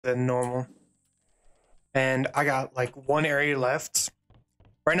than normal. And I got like one area left.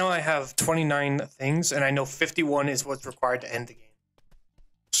 Right now I have 29 things, and I know 51 is what's required to end the game.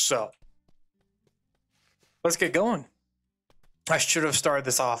 So, let's get going. I should have started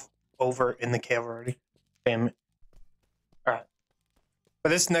this off over in the cave already. Damn it. Alright. But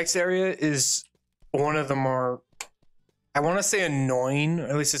this next area is one of the more, I want to say annoying, or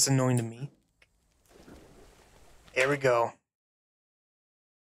at least it's annoying to me. Here we go.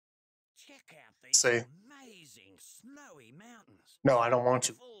 Check out these Say. amazing snowy mountains. No, I don't want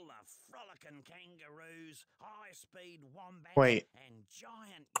to. Full of frolicking kangaroos, high-speed wombats, Wait. and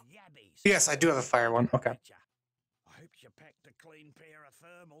giant yabbies. Yes, I do have a fire one. Okay. I hope you packed a clean pair of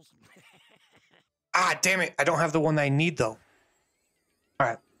thermals. Ah, damn it. I don't have the one that I need, though.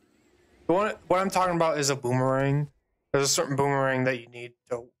 Alright. What I'm talking about is a boomerang. There's a certain boomerang that you need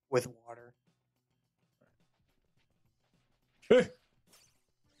to, with water.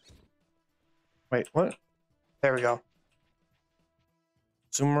 Wait, what? There we go.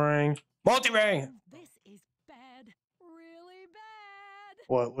 Zoomerang. Multi-rang! This is bad. Really bad.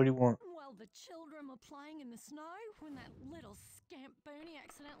 What do you want? Well, the children were playing in the snow when that little scamp Bernie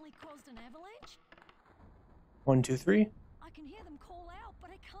accidentally caused an avalanche. 1, 2, 3. I can hear them call out, but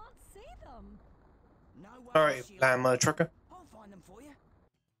I can't see them. No worries, Alright, Sheila. I'm a trucker. I'll find them for you.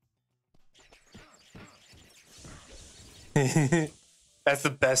 That's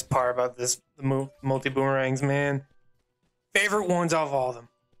the best part about this multi-boomerangs, man. Favorite ones out of all of them.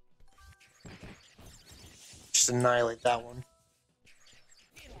 Just annihilate that one.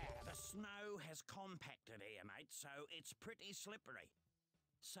 The snow has compacted here, mate, so it's pretty slippery.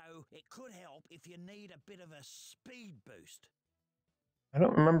 So it could help if you need a bit of a speed boost. I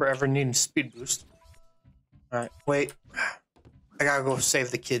don't remember ever needing speed boost. Alright, wait. I gotta go save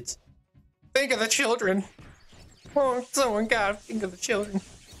the kids. Think of the children. Oh, someone gotta think of the children.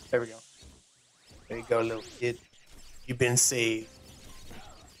 There we go. There you go, little kid. You've been saved.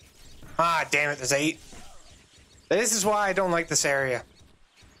 Ah, damn it, there's 8. This is why I don't like this area.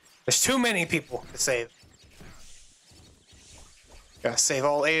 There's too many people to save. Gotta save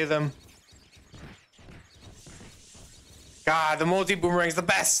all 8 of them. God, the multi-boomerang's the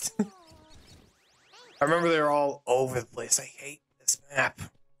best. I remember they were all over the place. I hate this map.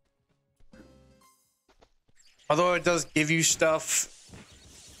 Although it does give you stuff,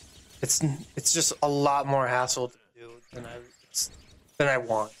 it's just a lot more hassle to do than I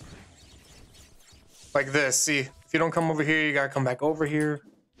want. Like this, see, if you don't come over here, you gotta come back over here.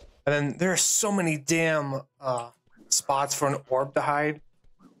 And then there are so many damn spots for an orb to hide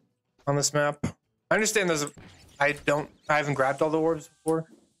on this map. I understand I haven't grabbed all the orbs before,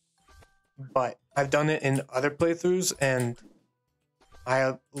 but I've done it in other playthroughs, and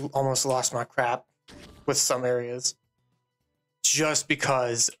I almost lost my crap with some areas just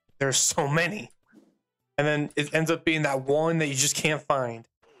because there's so many. And then it ends up being that one that you just can't find,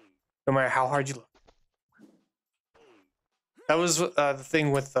 no matter how hard you look. That was the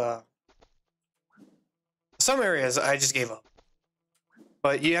thing with some areas I just gave up.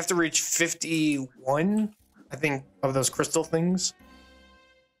 But you have to reach 51, I think, of those crystal things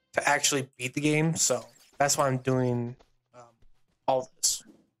to actually beat the game. So that's why I'm doing all this.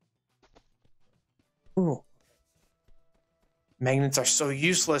 Ooh. Magnets are so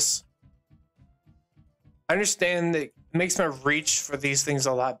useless. I understand that it makes my reach for these things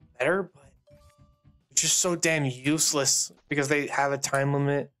a lot better, but it's just so damn useless because they have a time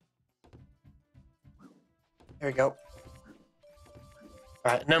limit. There we go.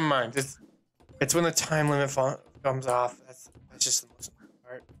 Alright, never mind. It's when the time limit comes off. That's just the most important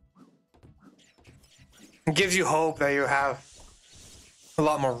part. It gives you hope that you have a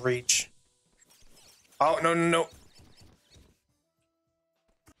lot more reach. Oh, no, no, no.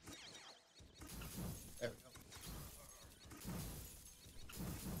 There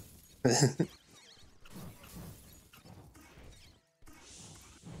we go.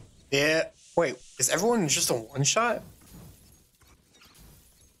 Yeah. Wait, is everyone just a one-shot?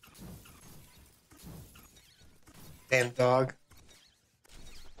 Damn dog.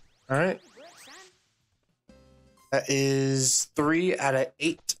 Alright. That is 3 out of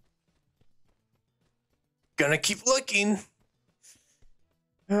 8. Gonna keep looking.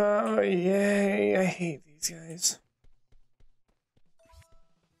 Oh, yay. I hate these guys.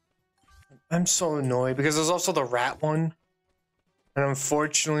 I'm so annoyed because there's also the rat one. And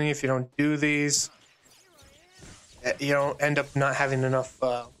unfortunately, if you don't do these, you don't end up not having enough.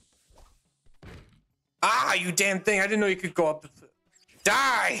 Ah, you damn thing. I didn't know you could go up.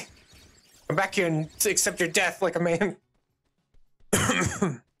 Die! Come back here and accept your death like a man.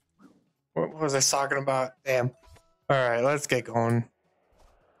 What was I talking about? Damn. Alright, let's get going.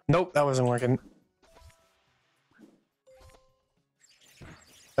 Nope, that wasn't working.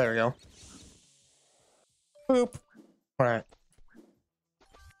 There we go. Boop. Alright.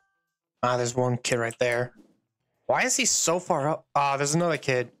 Ah, there's one kid right there. Why is he so far up? Ah, there's another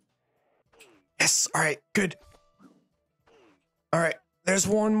kid. Yes, alright, good. Alright, there's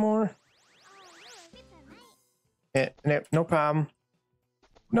one more. Yeah, no problem.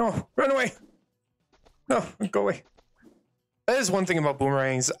 No, run away. No, go away. That is one thing about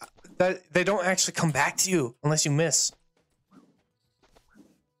boomerangs, that they don't actually come back to you unless you miss.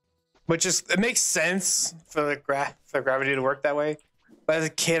 Which is, it makes sense for the gravity to work that way. But as a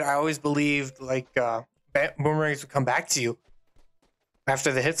kid, I always believed like boomerangs would come back to you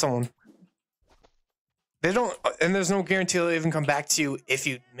after they hit someone. They don't, and there's no guarantee they'll even come back to you if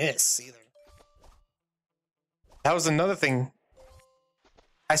you miss either. That was another thing.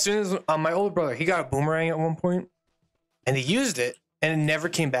 As soon as my older brother, he got a boomerang at one point, and he used it, and it never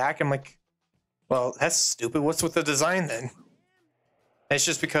came back. I'm like, well, that's stupid. What's with the design then? It's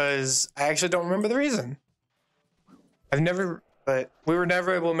just because I actually don't remember the reason. But we were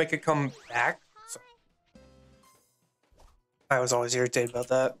never able to make it come back. So I was always irritated about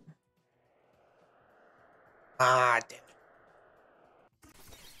that. Ah, damn it.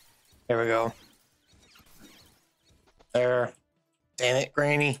 There we go. There. Damn it,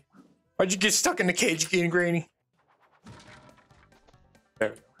 Granny. Why'd you get stuck in the cage again, Granny? There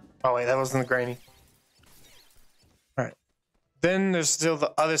we go. Oh, wait, that wasn't the Granny. Alright. Then there's still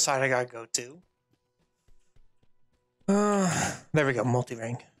the other side I gotta go to. There we go,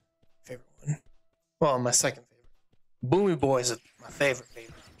 multi-ring. Favorite one. Well, my second favorite. Boomy Boys is my favorite.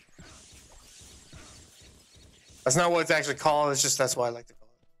 That's not what it's actually called, it's just that's what I like to call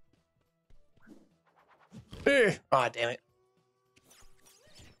it. Ah, damn it.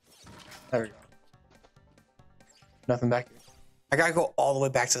 There we go. Nothing back here. I gotta go all the way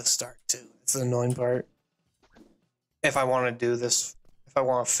back to the start, too. It's the annoying part. If I want to do this, if I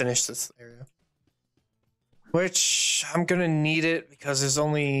want to finish this area. Which, I'm gonna need it because there's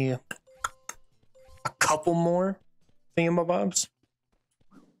only a couple more thingamabobs.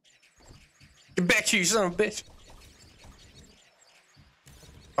 Get back here, you son of a bitch.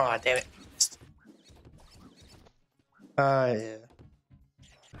 Aw, damn it. Yeah.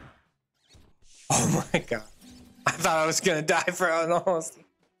 Oh my god. I thought I was gonna die for an honesty.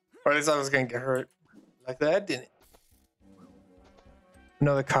 Or at least I was gonna get hurt. Like that, didn't it?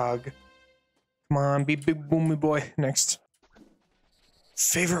 Another cog. Come on, be big boomy boy. Next.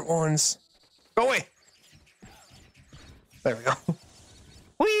 Favorite ones. Go away. There we go.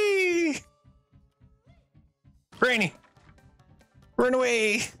 Whee! Granny. Run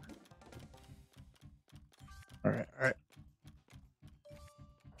away. Alright, alright.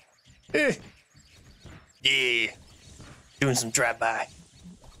 Yeah. Doing some drive-by.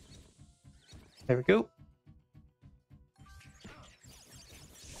 There we go.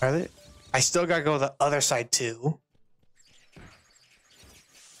 Are they? I still gotta go the other side too.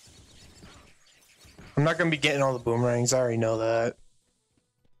 I'm not gonna be getting all the boomerangs. I already know that.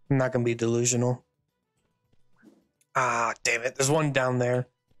 I'm not gonna be delusional. Ah, damn it. There's one down there.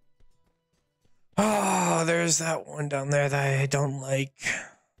 Oh, there's that one down there that I don't like.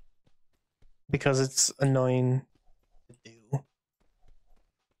 Because it's annoying to do.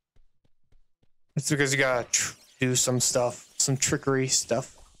 It's because you gotta do some stuff. Some trickery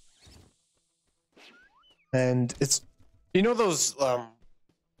stuff. And it's... You know those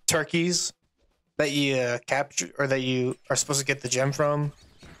turkeys that you capture... Or that you are supposed to get the gem from?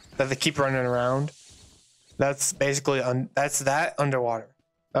 That they keep running around? That's basically... that's that underwater.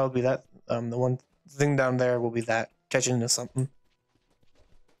 That would be that... the one thing down there will be that. Catching into something.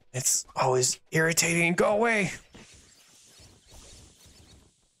 It's always irritating. Go away!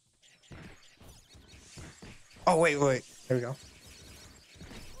 Oh, wait. There we go.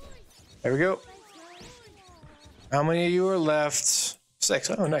 There we go. How many of you are left? 6.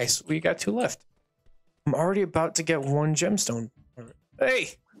 Oh, nice. We got 2 left. I'm already about to get 1 gemstone. Hey!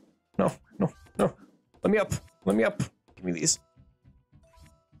 No. Let me up. Give me these.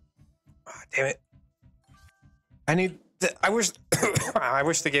 Ah, damn it. I need... I wish... I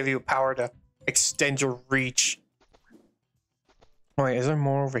wish they gave you power to extend your reach. Oh, wait, is there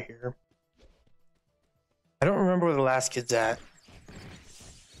more over here? I don't remember where the last kid's at.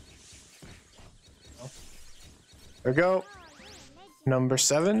 There we go. Number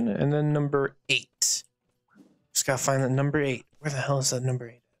 7, and then number 8. Just gotta find that number 8. Where the hell is that number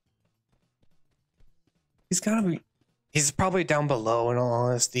 8? He's gotta be... He's probably down below, in all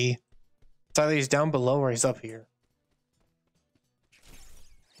honesty. It's either he's down below or he's up here.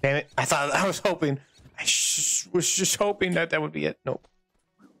 Damn it. I was hoping... I was just hoping that would be it. Nope.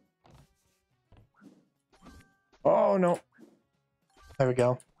 Oh, no. There we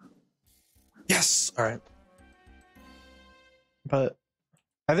go. Yes! Alright. But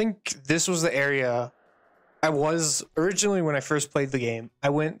I think this was the area I was originally when I first played the game.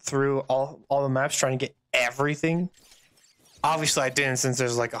 I went through all the maps trying to get everything. Obviously, I didn't since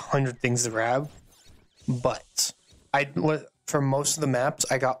there's like 100 things to grab. But for most of the maps,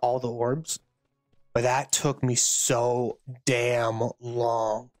 I got all the orbs. But that took me so damn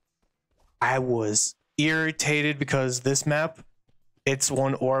long. I was irritated because this map, its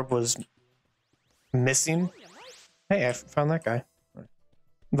one orb was missing. Hey, I found that guy.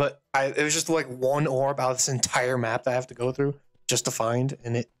 But it was just like one orb out of this entire map that I have to go through just to find,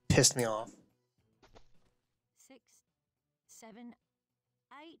 and it pissed me off. 6, 7,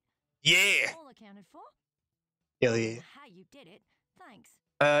 8. Yeah! All accounted for. Hell yeah. How you did it. Thanks.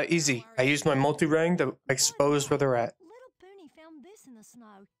 Easy. I used my multi-ring to expose where they're at. Little Booney found this in the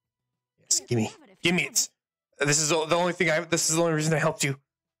snow. Yes, give me it. This is the only thing this is the only reason I helped you.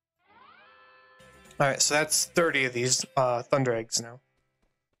 Alright, so that's 30 of these thunder eggs now.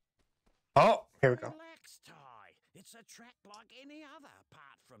 Oh, here we go. Relax, Ty. It's a track like any other,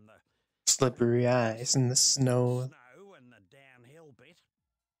 apart from the Slippery ice and the snow. snow and the downhill bit.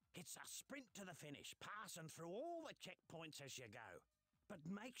 It's a sprint to the finish, passing through all the checkpoints as you go. But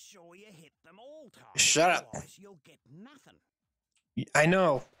make sure you hit them all, Ty. Shut up. Otherwise you'll get nothing. I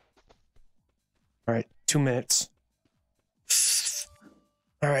know. Alright, 2 minutes.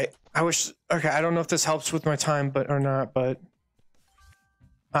 Alright, okay, I don't know if this helps with my time, or not, but...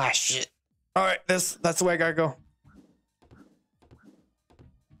 Ah, shit. Alright, that's the way I gotta go.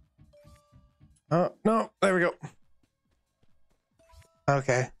 Oh, no, there we go.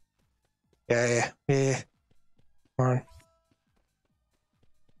 Okay. Yeah. Come on.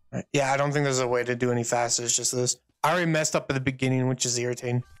 Right. Yeah, I don't think there's a way to do any faster, it's just this. I already messed up at the beginning, which is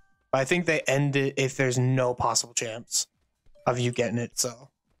irritating. But I think they end it if there's no possible chance of you getting it, so.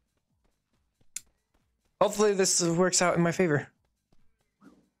 Hopefully this works out in my favor.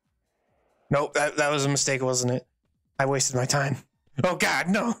 Nope, that was a mistake, wasn't it? I wasted my time. Oh god,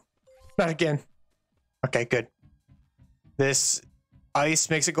 no! Not again. Okay, good. This ice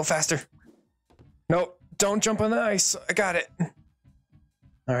makes it go faster. Nope, don't jump on the ice. I got it.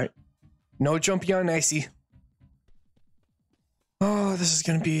 Alright. No jumping on icy. Oh, this is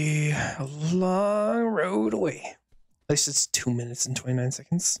gonna be a long road away. At least it's 2 minutes and 29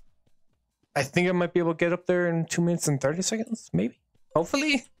 seconds. I think I might be able to get up there in 2 minutes and 30 seconds, maybe?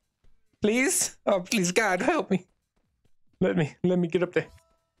 Hopefully? Please? Oh, please, God, help me. Let me get up there.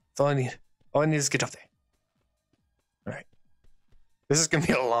 That's all I need. All I need is get up there. Alright. This is gonna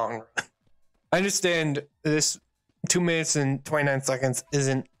be a long run. I understand this 2 minutes and 29 seconds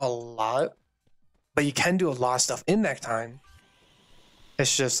isn't a lot, but you can do a lot of stuff in that time.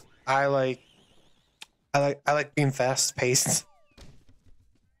 It's just I like being fast paced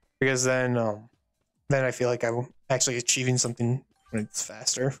because then I feel like I'm actually achieving something when it's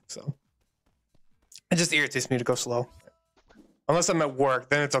faster. So it just irritates me to go slow. Unless I'm at work,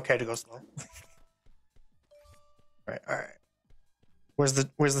 then it's okay to go slow. All right. Where's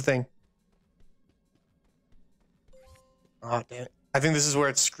the thing? Oh damn it! I think this is where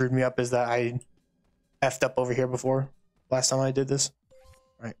it screwed me up. Is that I effed up over here before last time I did this.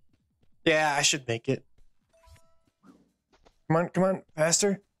 Right. Yeah, I should make it. Come on,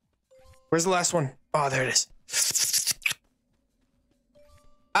 faster. Where's the last one? Oh, there it is.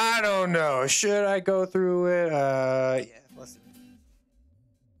 I don't know. Should I go through it? Yeah, let's do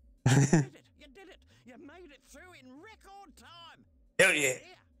it. You did it. You made it through in record time. Hell yeah. Here,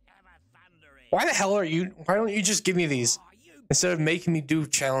 have a thunder egg. Why the hell why don't you just give me these Oh, you instead of making me do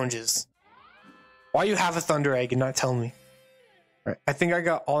challenges? Why you have a thunder egg and not tell me? All right, I think I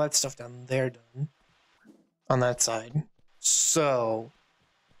got all that stuff down there done on that side. So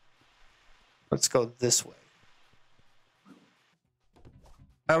let's go this way.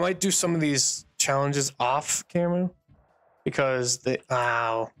 I might do some of these challenges off camera because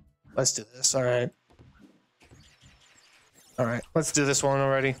let's do this. All right, let's do this one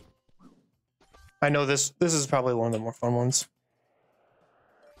already. I know this is probably one of the more fun ones.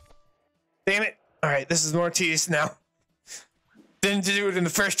 Damn it. All right, this is more tedious now. Didn't do it in the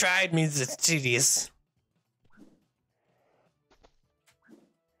first try, it means it's tedious.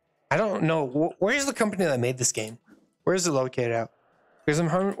 I don't know. Where's the company that made this game? Where is it located at? Because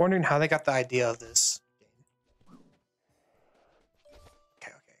I'm wondering how they got the idea of this game.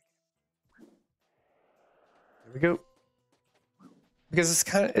 Okay. There we go. Because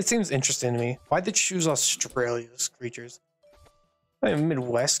it seems interesting to me. Why'd they choose Australia's creatures? I mean,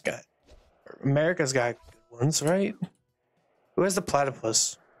 Midwest got, America's got good ones, right? Who has the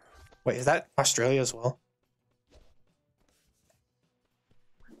platypus? Wait, is that Australia as well?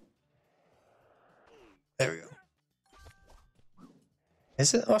 There we go.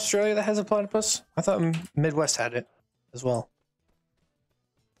 Is it Australia that has a platypus? I thought Midwest had it as well.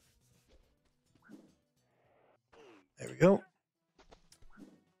 There we go.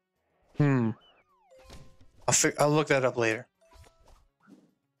 I'll look that up later.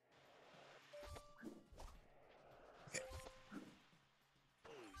 Okay.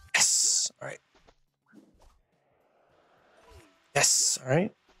 Yes. All right. Yes. All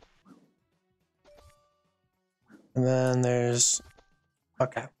right. And then there's.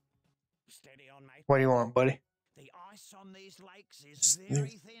 Okay. Steady on, mate. What do you want, buddy? The ice on these lakes is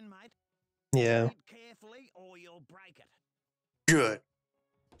very thin, mate. Yeah. Tread carefully or you'll break it. Good.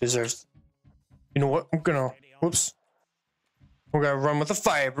 Deserves. You know what? I'm gonna. Whoops. We're gonna run with the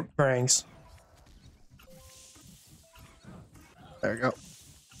fire rings. There we go.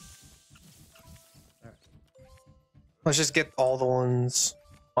 Right. Let's just get all the ones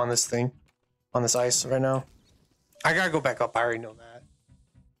on this thing, on this ice right now. I gotta go back up. I already know that.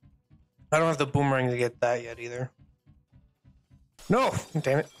 I don't have the boomerang to get that yet either. No!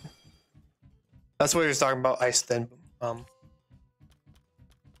 Damn it. That's what he was talking about, ice then.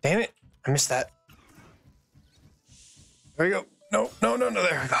 Damn it. I missed that. There we go. No. There we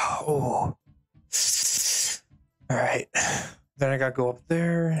go. Oh. Alright. Then I gotta go up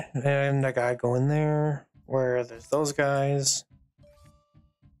there. And I gotta go in there. Where there's those guys.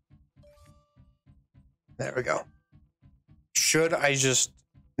 There we go. Should I just...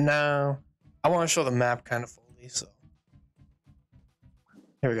 No. I want to show the map kind of fully, so...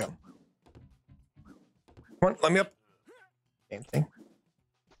 Here we go. Come on, let me up. Same thing.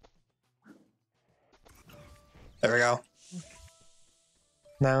 There we go.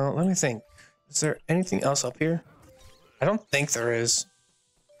 Now, let me think. Is there anything else up here? I don't think there is.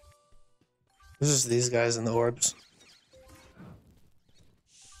 This is these guys in the orbs.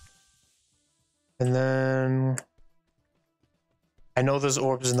 And then... I know there's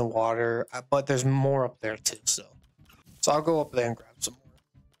orbs in the water, but there's more up there too, so... So I'll go up there and grab some more.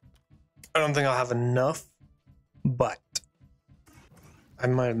 I don't think I'll have enough, but... I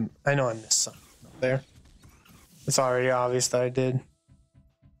know I missed something up there. It's already obvious that I did. At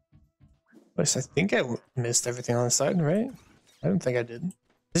least I think I missed everything on the side, right? I don't think I did.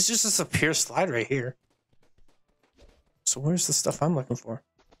 This is just a pure slide right here. So where's the stuff I'm looking for?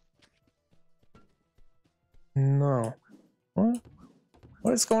 No. What?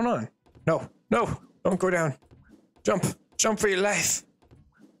 What is going on? No, don't go down. Jump for your life.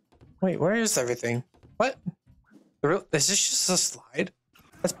 Wait, where is everything? What? Is this just a slide?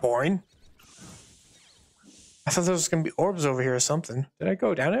 That's boring. I thought there was gonna be orbs over here or something. Did I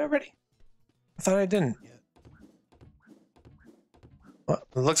go down it already? I thought I didn't yet. Well,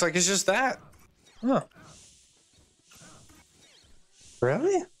 it looks like it's just that. Huh.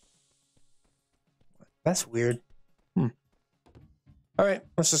 Really? That's weird. Alright,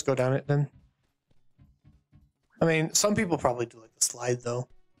 let's just go down it then. I mean, some people probably do like the slide though.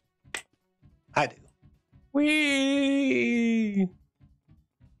 I do. Whee!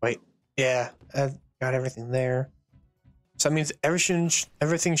 Wait, yeah, I've got everything there. So that means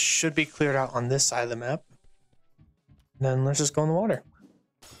everything should be cleared out on this side of the map. And then let's just go in the water.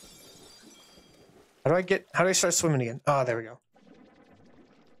 How do I start swimming again? Oh, there we go.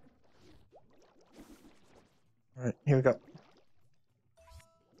 Alright, here we go.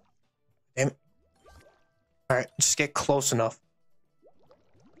 Damn it. Alright, just get close enough.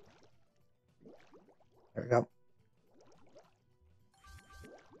 There we go.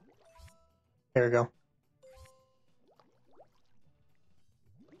 There we go.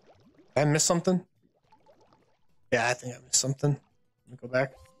 Did I miss something? Yeah, I think I missed something. Let me go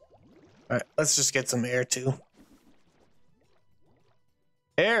back. Alright, let's just get some air too.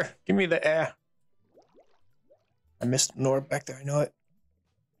 Air! Give me the air. I missed an orb back there, I know it.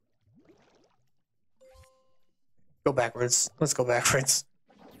 Go backwards. Let's go backwards.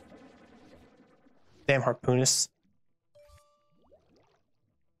 Damn harpoonists.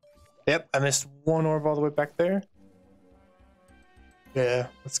 Yep, I missed one orb all the way back there. Yeah,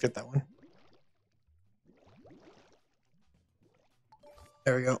 let's get that one.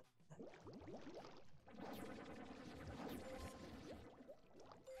 There we go.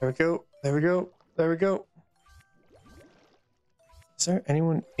 There we go. There we go. There we go. Is there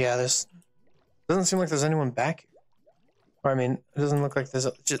anyone? Yeah, there's... Doesn't seem like there's anyone back here. Or, I mean, it doesn't look like there's...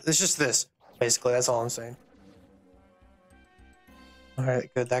 It's just this, basically. That's all I'm saying.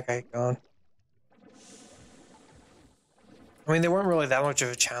 Alright, good. That guy gone. I mean, they weren't really that much of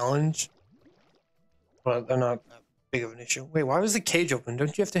a challenge. But they're not that big of an issue. Wait, why was the cage open?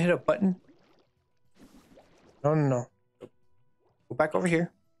 Don't you have to hit a button? No. Go back over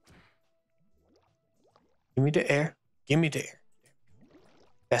here. Give me the air. Give me the air.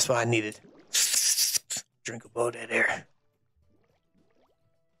 That's what I needed. Drink a boat that air.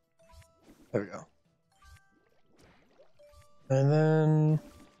 There we go. And then...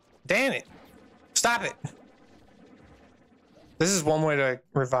 Damn it! Stop it! This is one way to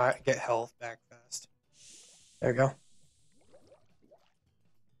get health back fast. There we go.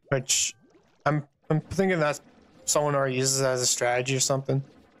 Which... I'm thinking that's someone already uses it as a strategy or something.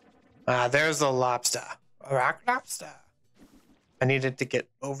 There's the lobster. A rock lobster. I needed to get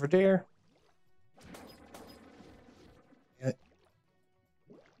over there.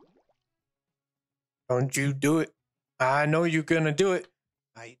 Don't you do it. I know you're gonna do it.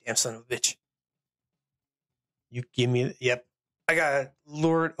 Ah, you damn son of a bitch. You give me... Yep. I gotta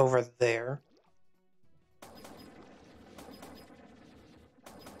lure it over there.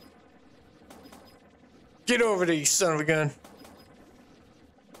 Get over there, you son of a gun.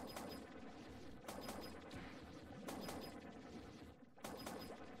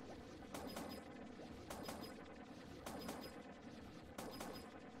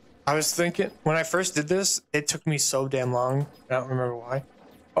 I was thinking, when I first did this, it took me so damn long. I don't remember why.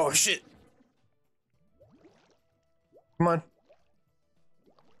 Oh, shit. Come on.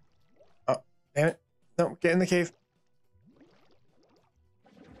 Oh, damn it. No, get in the cave.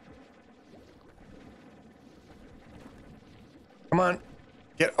 Come on.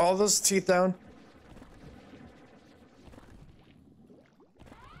 Get all those teeth down.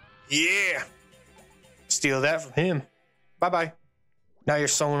 Yeah. Steal that from him. Bye-bye. Now you're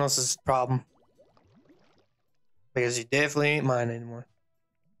someone else's problem. Because you definitely ain't mine anymore.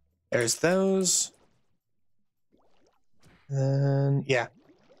 There's those. And then, yeah.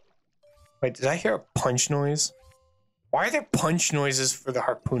 Wait, did I hear a punch noise? Why are there punch noises for the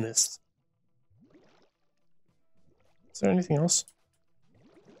harpoonists? Is there anything else?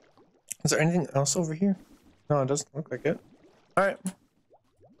 Is there anything else over here? No, it doesn't look like it. Alright.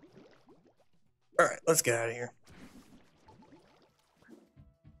 Alright, let's get out of here.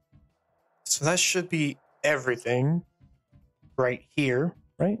 So that should be everything right here,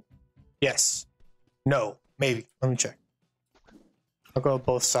 right? Yes. No. Maybe. Let me check. I'll go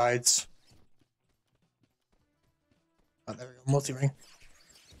both sides. Oh, there we go. Multi-ring.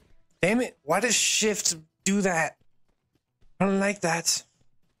 Damn it. Why does shift do that? I don't like that.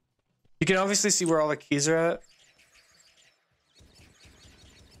 You can obviously see where all the keys are at.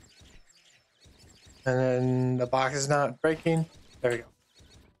 And then the box is not breaking. There we go.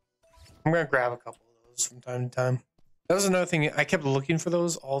 I'm gonna grab a couple of those from time to time. That was another thing. I kept looking for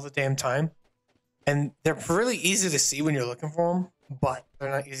those all the damn time. And they're really easy to see when you're looking for them, but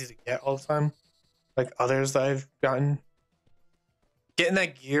they're not easy to get all the time. Like others that I've gotten. Getting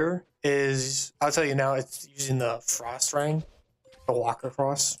that gear is, I'll tell you now, it's using the frost ring. The walker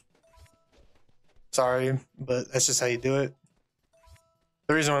cross. Sorry, but that's just how you do it.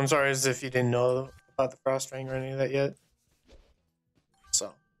 The reason why I'm sorry is if you didn't know about the frost ring or any of that yet.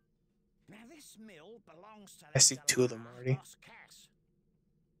 So. Now this mill belongs to I see two of them already.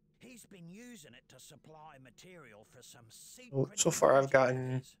 He's been using it to supply material for some secret. So far I've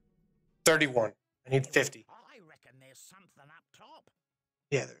gotten 31. I need 50. I reckon there's something up top.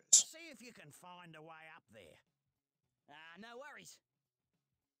 Yeah, there is. See if you can find a way up there. No worries.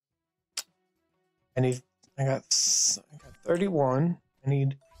 I got 31. I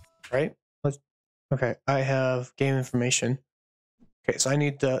need, right? Okay, I have game information. Okay, so I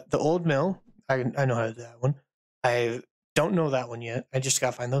need the old mill. I know how to do that one. I don't know that one yet. I just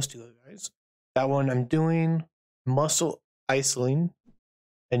gotta find those two guys. That one I'm doing muscle isling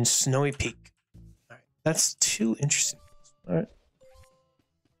and snowy peak. All right, that's two interesting ones. All right.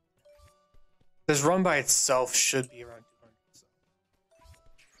 This run by itself should be around 200. So.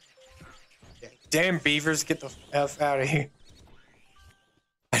 Yeah, damn beavers, get the F out of here.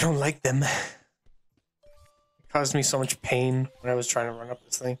 I don't like them. It caused me so much pain when I was trying to run up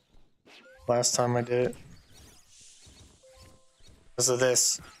this thing. Last time I did it. Because of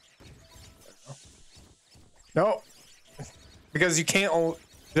this. No. Because you can't,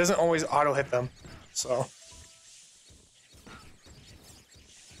 it doesn't always auto hit them. So.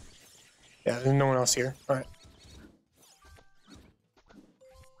 Yeah, there's no one else here. Alright.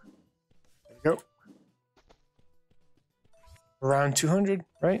 There we go. Around 200,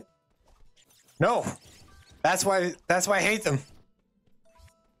 right? No! That's why I hate them.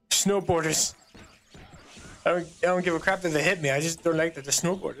 Snowboarders. I don't give a crap that they hit me. I just don't like that they're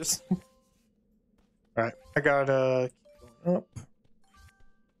snowboarders. Alright, I gotta keep going up.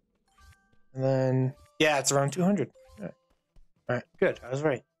 And then, yeah, it's around 200. Alright, good. I was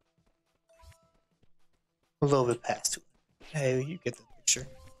right. A little bit past 200. Hey, you get the picture.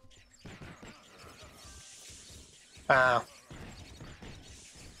 Ah.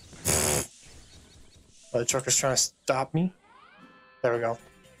 The trucker's trying to stop me. There we go.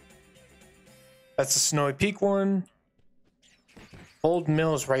 That's the Snowy Peak one. Old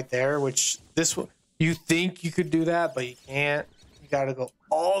Mill is right there, which this one, you think you could do that, but you can't. You gotta go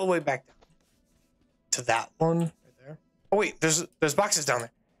all the way back down to that one right there. Oh wait, there's boxes down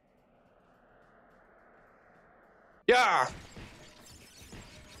there. Yeah.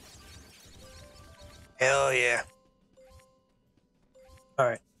 Hell yeah. All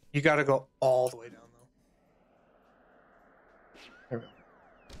right, you gotta go all the way down though. There we go.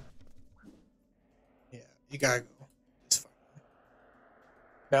 Yeah, you gotta go this far.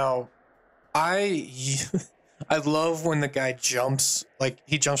 Now, I love when the guy jumps, like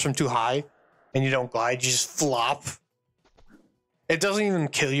he jumps from too high and you don't glide, you just flop. It doesn't even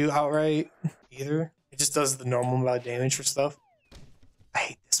kill you outright either. It just does the normal amount of damage for stuff. I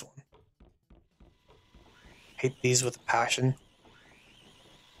hate this one. I hate these with a passion.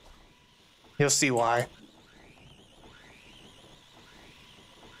 You'll see why.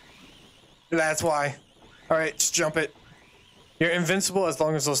 That's why. Alright, just jump it. You're invincible as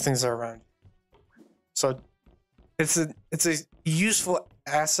long as those things are around. So it's a useful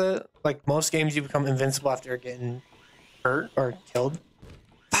asset. Like most games, you become invincible after getting hurt or killed.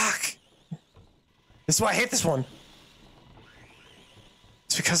 Fuck! This is why I hate this one.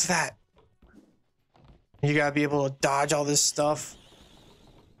 It's because of that. You gotta be able to dodge all this stuff.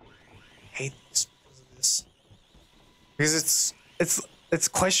 I hate this because of this. Because it's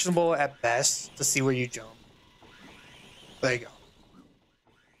questionable at best to see where you jump. There you go.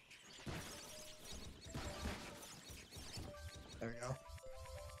 There we go.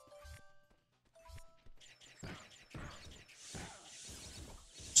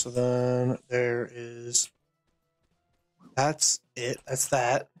 So then there is... That's it. That's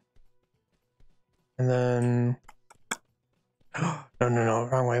that. And then... No.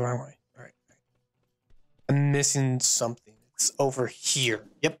 Wrong way. All right. I'm missing something. It's over here.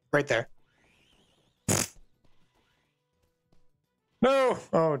 Yep, right there. No!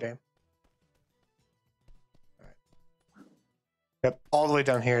 Oh, damn. Alright. Yep, all the way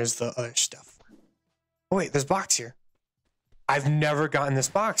down here is the other stuff. Oh, wait, there's a box here. I've never gotten this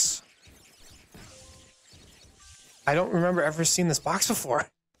box. I don't remember ever seeing this box before.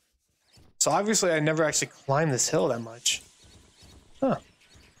 So obviously I never actually climbed this hill that much. Huh.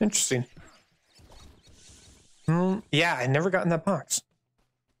 Interesting. Yeah, I never gotten that box.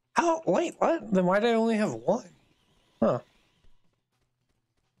 How? Wait, what? Then why did I only have one? Huh.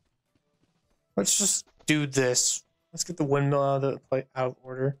 Let's just do this. Let's get the windmill out of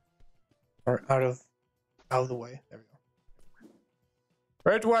order. Or out of the way. There we go.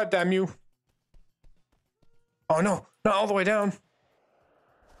 Right, what, damn you? Oh no, not all the way down.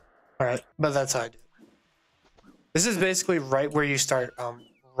 Alright, but that's how I do it. This is basically right where you start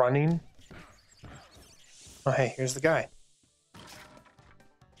running. Oh hey, here's the guy.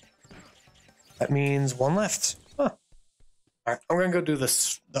 That means one left. Huh. Alright, I'm gonna go do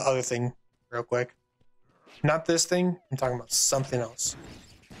the other thing real quick. Not this thing, I'm talking about something else.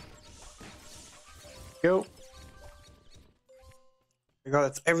 Go. There you go,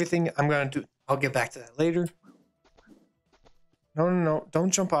 that's everything I'm gonna do. I'll get back to that later. No,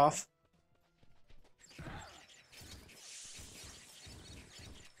 don't jump off.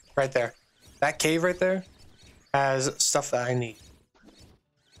 Right there. That cave right there has stuff that I need.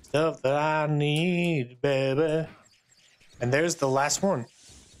 Stuff that I need, baby. And there's the last one.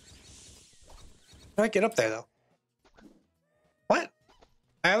 How do I get up there, though? What?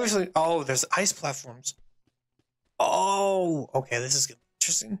 I obviously... Oh, there's ice platforms. Oh, okay, this is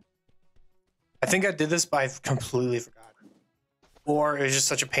interesting. I think I did this, but I completely forgot. Or it was just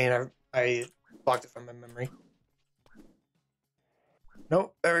such a pain, I blocked it from my memory.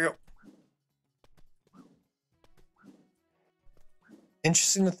 Nope, there we go.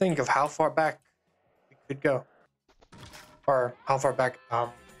 Interesting to think of how far back we could go. Or how far back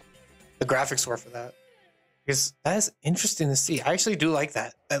the graphics were for that. Because that is interesting to see. I actually do like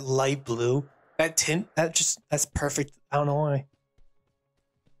that. That light blue. That tint, that's perfect. I don't know why.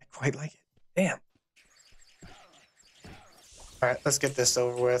 I quite like it. Damn. Alright, let's get this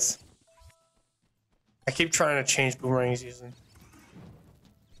over with. I keep trying to change boomerangs using.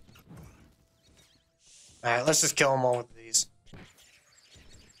 Alright, let's just kill them all with these.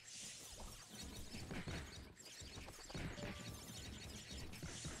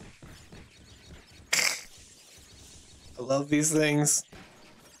 I love these things.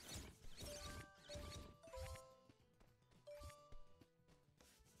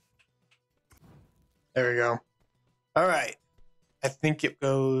 There we go. Alright. I think it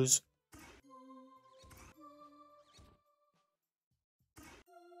goes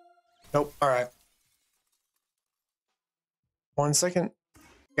Nope. All right. 1 second.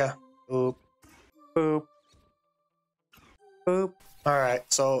 Yeah. Boop. Boop. Boop. All right.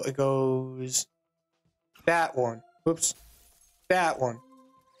 So it goes that one. Whoops. That one.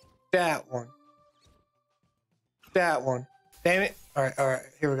 That one. That one. Damn it. All right. All right.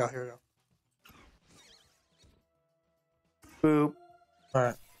 Here we go. Here we go. Boop. All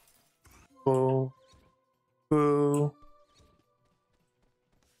right. Boo. Boo.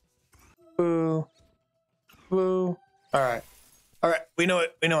 Boo. Boo. All right. All right. We know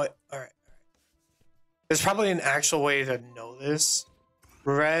it. We know it. All right. There's probably an actual way to know this.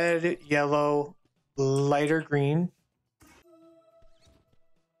 Red, yellow, lighter green,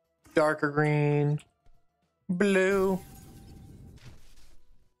 darker green, blue.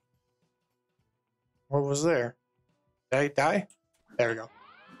 What was there? Did I die? There we go.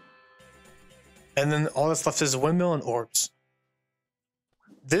 And then all that's left is a windmill and orbs.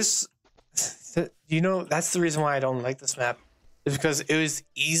 This, you know, that's the reason why I don't like this map. Is because it was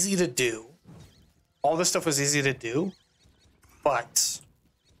easy to do. All this stuff was easy to do, but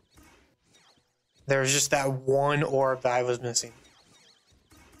there was just that one orb that I was missing.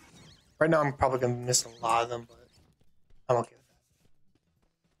 Right now, I'm probably going to be missing a lot of them, but I'm okay with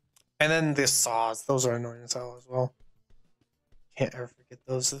that. And then the saws. Those are annoying as hell as well. Can't ever forget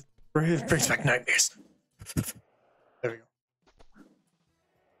those. It brings back nightmares. There we go.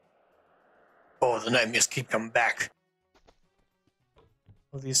 Oh, the nightmares keep coming back.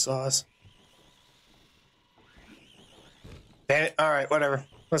 Oh, these saws. Damn it. Alright, whatever.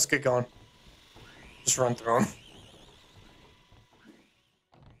 Let's get going. Just run through them.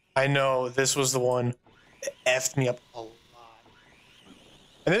 I know this was the one that effed me up a lot.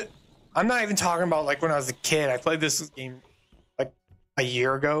 And I'm not even talking about like when I was a kid. I played this game like a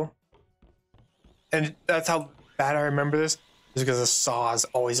year ago. And that's how bad I remember this. Is because the saws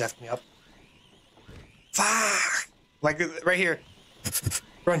always effed me up. Fuck! Like right here.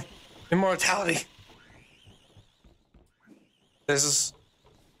 Run. Immortality. This is...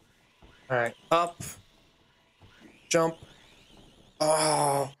 Alright. Up. Jump.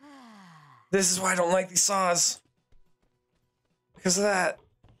 Oh. This is why I don't like these saws. Because of that.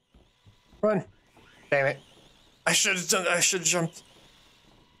 Run. Damn it. I should have done. I should have jumped.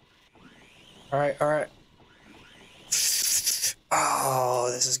 Alright, alright. Oh,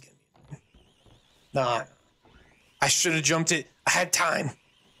 this is gonna be... Nah. I should have jumped it. I had time.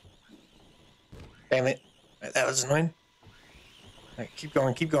 Damn it. That was annoying. Alright, keep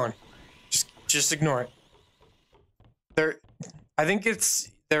going, keep going. Just ignore it. I think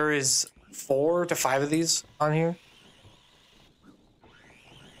there is 4 to 5 of these on here.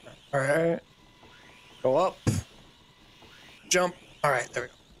 Alright. Go up. Jump. Alright, there we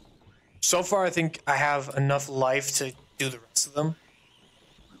go. So far, I think I have enough life to do the rest of them.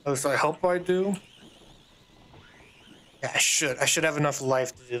 At least I hope I do. Yeah, I should. I should have enough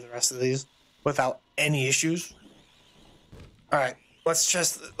life to do the rest of these without any issues. Alright, let's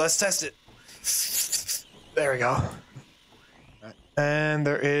test it. There we go. Right. And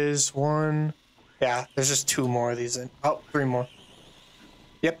there is one. Yeah, there's just 2 more of these in. Oh, 3 more.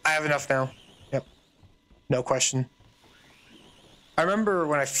 Yep, I have enough now. Yep. No question. I remember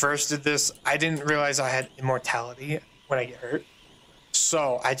when I first did this, I didn't realize I had immortality when I get hurt.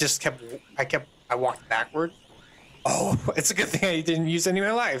 So I just I walked backward. Oh, it's a good thing I didn't use any of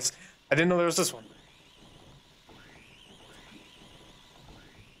my lives. I didn't know there was this one.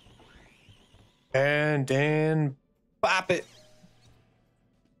 And then bop it.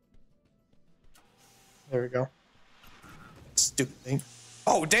 There we go. Stupid thing.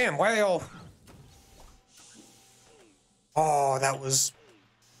 Oh, damn. Why are they all... Oh, that was...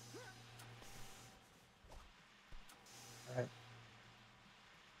 All right.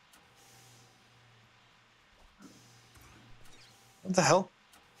 What the hell?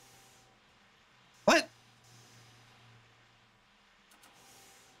 What?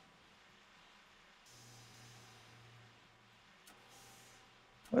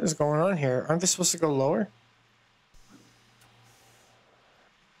 What is going on here? Aren't they supposed to go lower?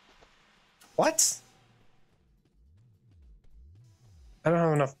 What? I don't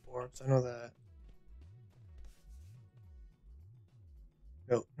have enough orbs. I know that.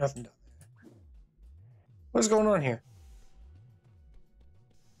 Nope, nothing down there. What is going on here?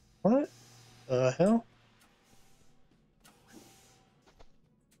 What the hell?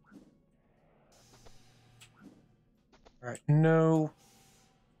 Alright, no.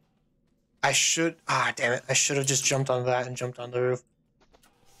 I should... Ah, damn it. I should have just jumped on that and jumped on the roof.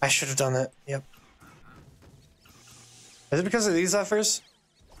 I should have done that. Yep. Is it because of these offers?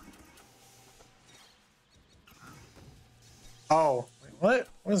 Oh. Wait, What?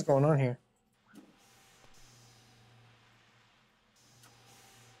 What is going on here?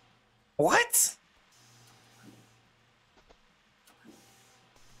 What?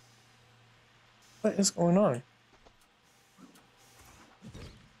 What is going on?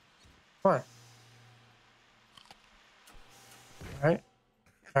 Come on. Alright.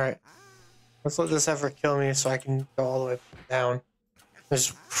 Alright. Let's let this effort kill me so I can go all the way down.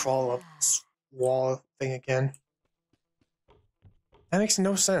 Just crawl up this wall thing again. That makes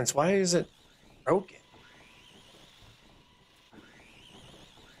no sense. Why is it broken?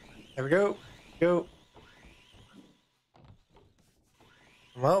 There we go. Go.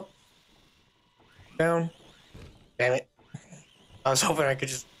 Come up. Down. Damn it. I was hoping I could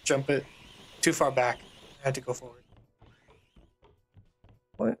just jump it too far back. I had to go forward.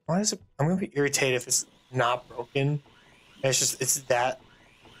 What? Why is it? I'm gonna be irritated if it's not broken. It's that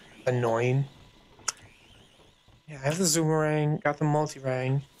annoying. Yeah, I have the Zoomerang, got the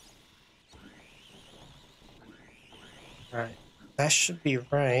multi-rang. Alright. That should be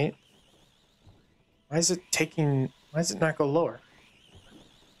right. Why is it not go lower?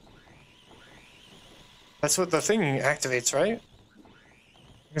 That's what the thing activates, right?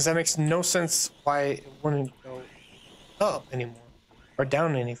 Because that makes no sense why it wouldn't go up anymore. Or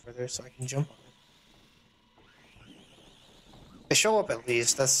down any further so I can jump on it. They show up at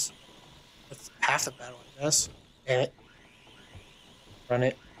least. That's half the battle, I guess. Damn it. Run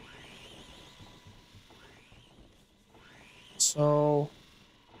it. So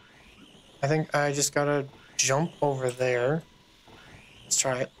I think I just gotta jump over there. Let's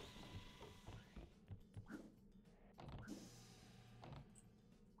try it.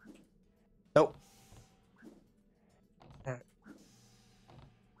 Nope. Alright.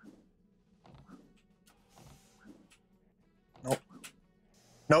 Nope.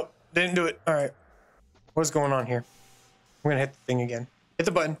 Nope. Didn't do it. Alright. What's going on here? I'm gonna hit the thing again. Hit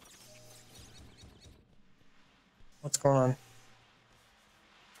the button. What's going on?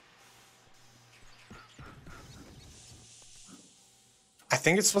 I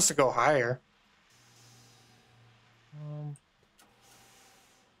think it's supposed to go higher.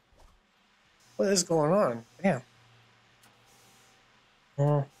 What is going on? Damn.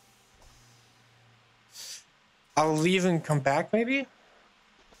 I'll leave and come back, maybe?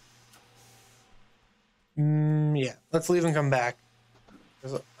 Yeah. Let's leave and come back.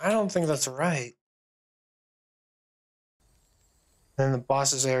 'Cause I don't think that's right. Then the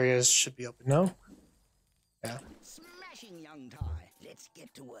boss's areas should be open, no? Yeah. Smashing, young tie. Let's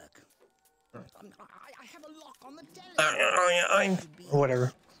get to work. I have a lock on the Talisman.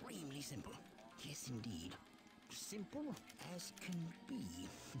 Whatever. Extremely simple. Yes, indeed. Simple as can be.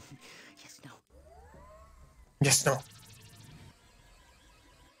 Yes, no. Yes, no.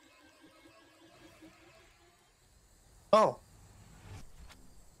 Oh.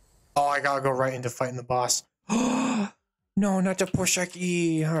 Oh, I gotta go right into fighting the boss. No, not the poor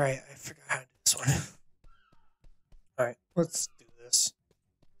Sharky. Alright, I forgot how to do this one. Alright, let's do this.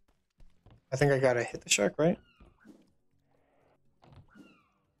 I think I gotta hit the shark, right?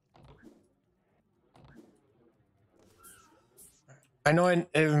 I know it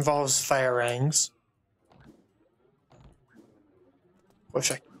involves fire rangs. Poor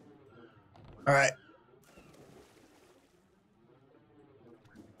Sharky. Alright.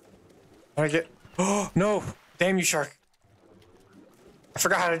 I get. Oh, no! Damn you, shark. I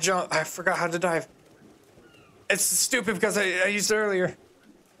forgot how to jump. I forgot how to dive. It's stupid because I used it earlier.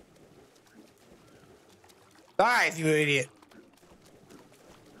 Dive, you idiot.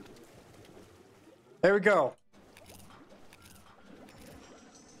 There we go.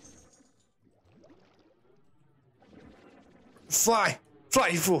 Fly! Fly,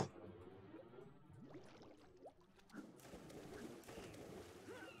 you fool!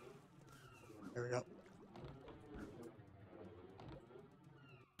 There we go.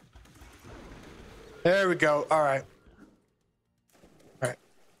 There we go. Alright. Alright.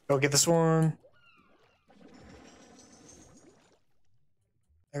 Go get this one.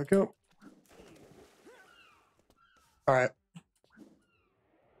 There we go. Alright.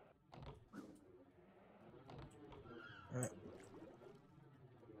 Alright.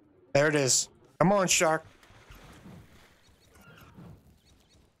 There it is. Come on, shark.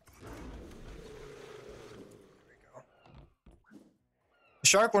 There we go. The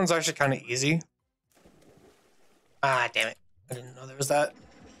shark one's actually kind of easy. Ah, damn it. I didn't know there was that.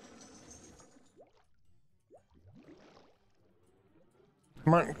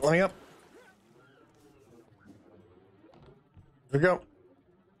 Come on, let me up. Here we go.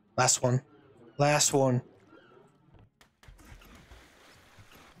 Last one. Last one.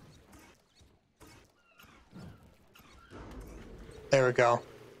 There we go.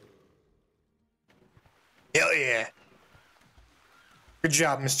 Hell yeah. Good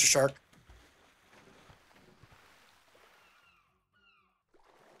job, Mr. Shark.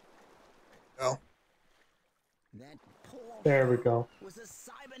 Go. That poor There we go. was a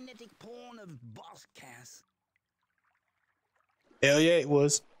cybernetic pawn of Boss Cass. Hell yeah, it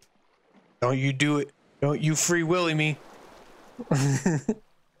was. Don't you do it. Don't you free willy me.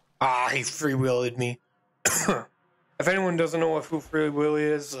 Ah, he free willed me. If anyone doesn't know who Free Willy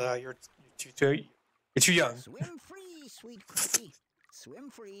is, you're too young. Swim free, sweet Quickie.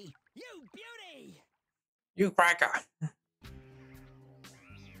 Swim free. You beauty! You cracker.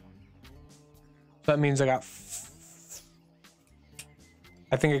 That means I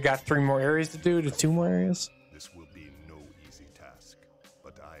think I got 3 more areas to do to 2 more areas. This will be no easy task,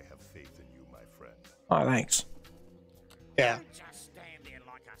 but I have faith in you, my friend. Oh, thanks. Yeah. Don't just stand there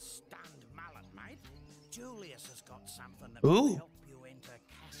like a stunned mullet, mate. Julius has got something that Ooh. will help you enter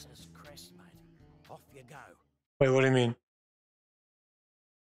Cass's crest, mate. Off you go. Wait, what do you mean?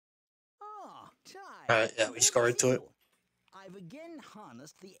 Ah, Yeah, we just go right to it. I've again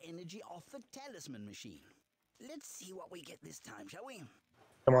harnessed the energy off the Talisman Machine. Let's see what we get this time, shall we?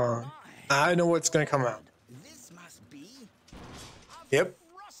 Come on. I know what's gonna come out. This must be Yep.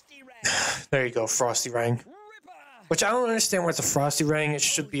 Frosty Rang. There you go, Frosty Ring. Ripper. Which I don't understand why it's a Frosty Ring. It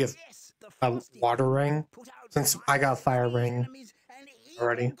should be a water ring. Since I got Fire Ring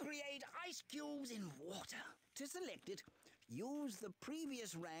already. Create ice cubes in water. To select it, use the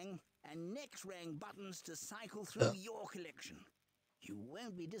previous rang and next rang buttons to cycle through your collection. You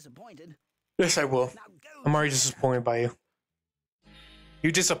won't be disappointed. Yes, I will. Now go. I'm already disappointed by you.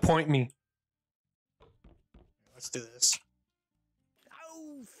 You disappoint me. Let's do this.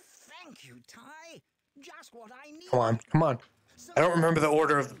 Oh, thank you, Ty. Just what I need. Come on, come on. I don't remember the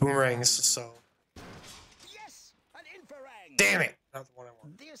order of the boomerangs, so. Yes, an infrarang. Damn it! Not the one I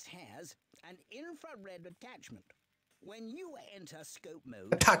want. This has an infrared attachment. When you enter scope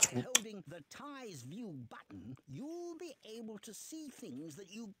mode, Attachment. holding the Ty's view button, you'll be able to see things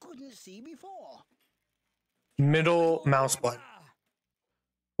that you couldn't see before. Middle mouse button.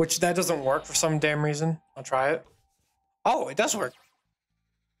 Which that doesn't work for some damn reason. I'll try it. Oh, it does work.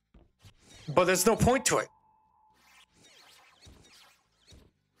 But there's no point to it.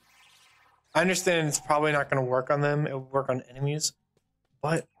 I understand it's probably not going to work on them. It will work on enemies.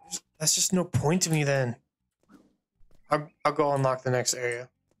 But that's just no point to me then. I'll go unlock the next area,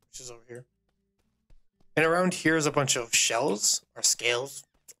 which is over here. And around here is a bunch of shells or scales,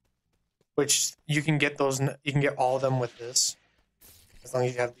 which you can get those. You can get all of them with this, as long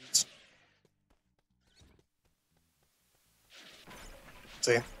as you have these.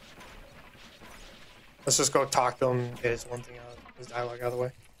 See, let's just go talk to him. And get his one thing out, his dialogue out of the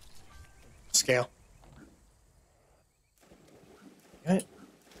way. Scale. Alright.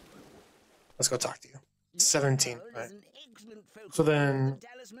 Let's go talk to you. 17, right? So then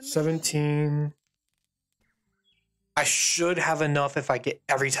 17. I should have enough if I get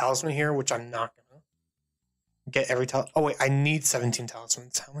every talisman here, which I'm not gonna get every talisman. Oh wait, I need 17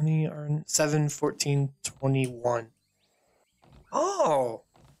 talismans. How many are in 7, 14, 21? Oh,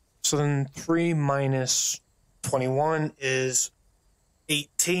 so then 3 minus 21 is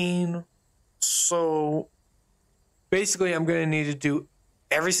 18. So basically I'm gonna need to do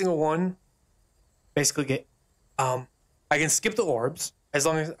every single one. Basically get I can skip the orbs as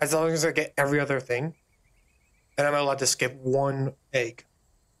long as I get every other thing, and I'm allowed to skip 1 egg.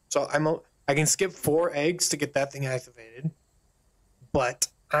 So I can skip 4 eggs to get that thing activated, but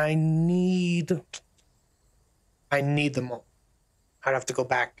I need them all. I'd have to go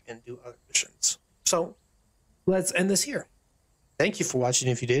back and do other missions. So let's end this here. Thank you for watching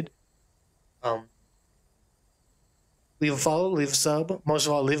if you did. Leave a follow, leave a sub, most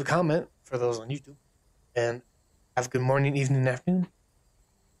of all leave a comment for those on YouTube. And have a good morning, evening, afternoon.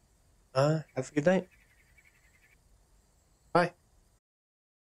 Have a good night.